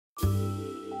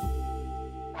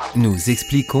Nous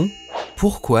expliquons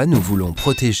pourquoi nous voulons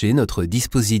protéger notre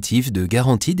dispositif de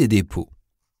garantie des dépôts.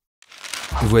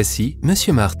 Voici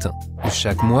Monsieur Martin.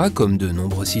 Chaque mois, comme de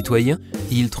nombreux citoyens,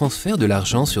 il transfère de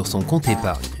l'argent sur son compte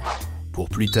épargne. Pour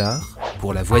plus tard,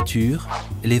 pour la voiture,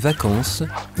 les vacances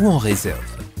ou en réserve.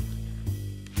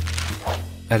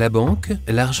 À la banque,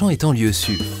 l'argent est en lieu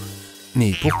sûr.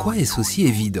 Mais pourquoi est-ce aussi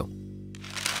évident?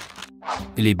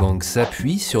 Les banques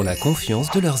s'appuient sur la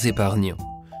confiance de leurs épargnants.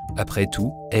 Après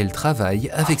tout, elles travaillent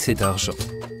avec cet argent.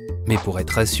 Mais pour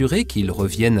être assuré qu'il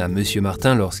revienne à Monsieur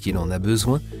Martin lorsqu'il en a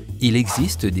besoin, il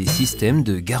existe des systèmes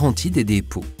de garantie des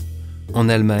dépôts. En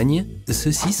Allemagne,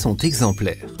 ceux-ci sont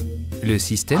exemplaires. Le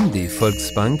système des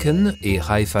Volksbanken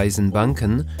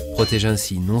Raiffeisenbanken protège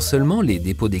ainsi non seulement les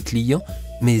dépôts des clients,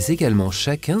 mais également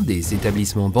chacun des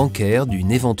établissements bancaires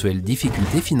d'une éventuelle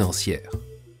difficulté financière.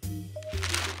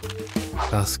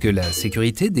 Parce que la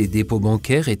sécurité des dépôts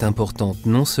bancaires est importante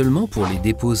non seulement pour les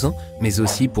déposants, mais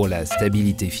aussi pour la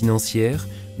stabilité financière,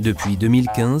 depuis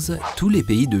 2015, tous les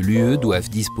pays de l'UE doivent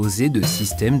disposer de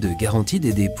systèmes de garantie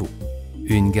des dépôts.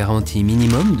 Une garantie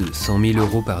minimum de 100 000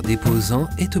 € par déposant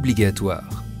est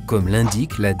obligatoire, comme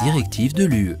l'indique la directive de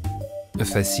l'UE.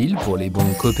 Facile pour les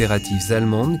banques coopératives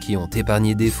allemandes qui ont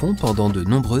épargné des fonds pendant de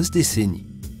nombreuses décennies.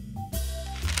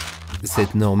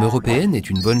 Cette norme européenne est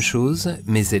une bonne chose,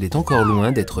 mais elle est encore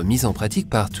loin d'être mise en pratique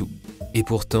partout. Et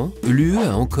pourtant, l'UE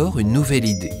a encore une nouvelle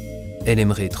idée. Elle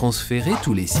aimerait transférer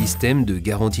tous les systèmes de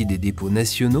garantie des dépôts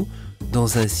nationaux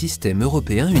dans un système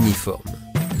européen uniforme.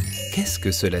 Qu'est-ce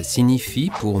que cela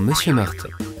signifie pour Monsieur Martin?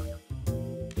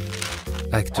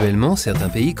 Actuellement, certains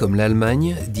pays comme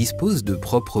l'Allemagne disposent de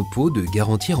propres pots de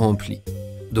garantie remplis.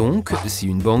 Donc, si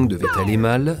une banque devait aller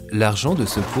mal, l'argent de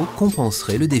ce pot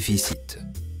compenserait le déficit.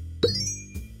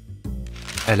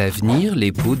 À l'avenir,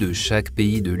 les pots de chaque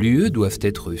pays de l'UE doivent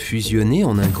être fusionnés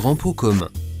en un grand pot commun.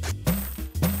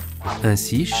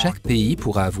 Ainsi, chaque pays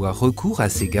pourra avoir recours à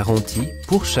ces garanties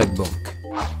pour chaque banque.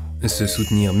 Se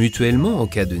soutenir mutuellement en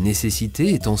cas de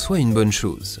nécessité est en soi une bonne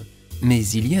chose. Mais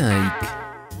il y a un hic.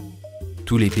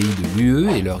 Tous les pays de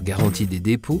l'UE et leurs garanties des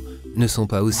dépôts ne sont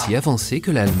pas aussi avancés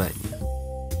que l'Allemagne.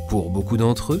 Pour beaucoup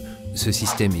d'entre eux, ce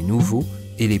système est nouveau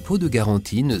et les pots de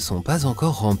garantie ne sont pas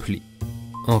encore remplis.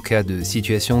 En cas de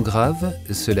situation grave,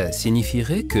 cela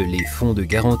signifierait que les fonds de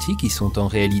garantie qui sont en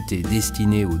réalité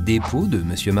destinés au dépôt de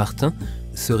Monsieur Martin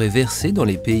seraient versés dans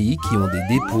les pays qui ont des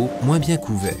dépôts moins bien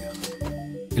couverts.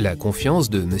 La confiance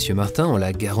de Monsieur Martin en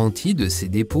la garantie de ces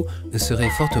dépôts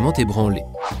serait fortement ébranlée,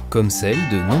 comme celle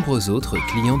de nombreux autres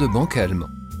clients de banques allemands.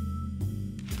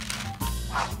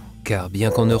 Car bien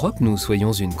qu'en Europe nous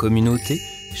soyons une communauté,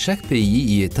 chaque pays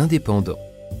y est indépendant,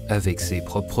 avec ses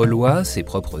propres lois, ses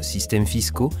propres systèmes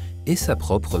fiscaux et sa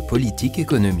propre politique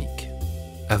économique.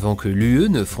 Avant que l'UE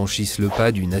ne franchisse le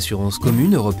pas d'une assurance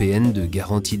commune européenne de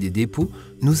garantie des dépôts,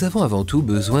 nous avons avant tout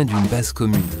besoin d'une base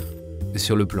commune,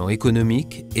 sur le plan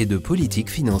économique et de politique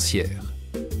financière.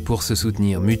 Pour se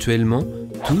soutenir mutuellement,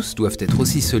 tous doivent être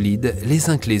aussi solides les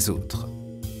uns que les autres.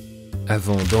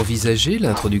 Avant d'envisager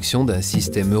l'introduction d'un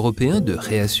système européen de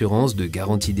réassurance de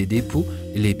garantie des dépôts,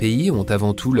 les pays ont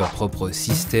avant tout leur propre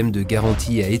système de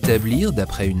garantie à établir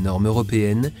d'après une norme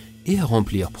européenne et à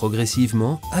remplir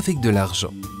progressivement avec de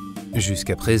l'argent.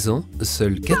 Jusqu'à présent,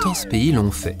 seuls 14 pays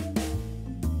l'ont fait.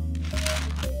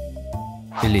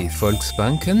 Les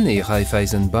Volksbanken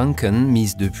Raiffeisenbanken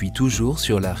misent depuis toujours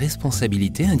sur la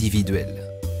responsabilité individuelle.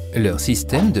 Leur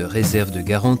système de réserve de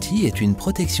garantie est une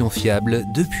protection fiable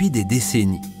depuis des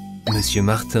décennies. Monsieur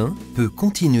Martin peut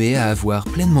continuer à avoir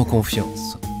pleinement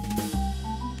confiance.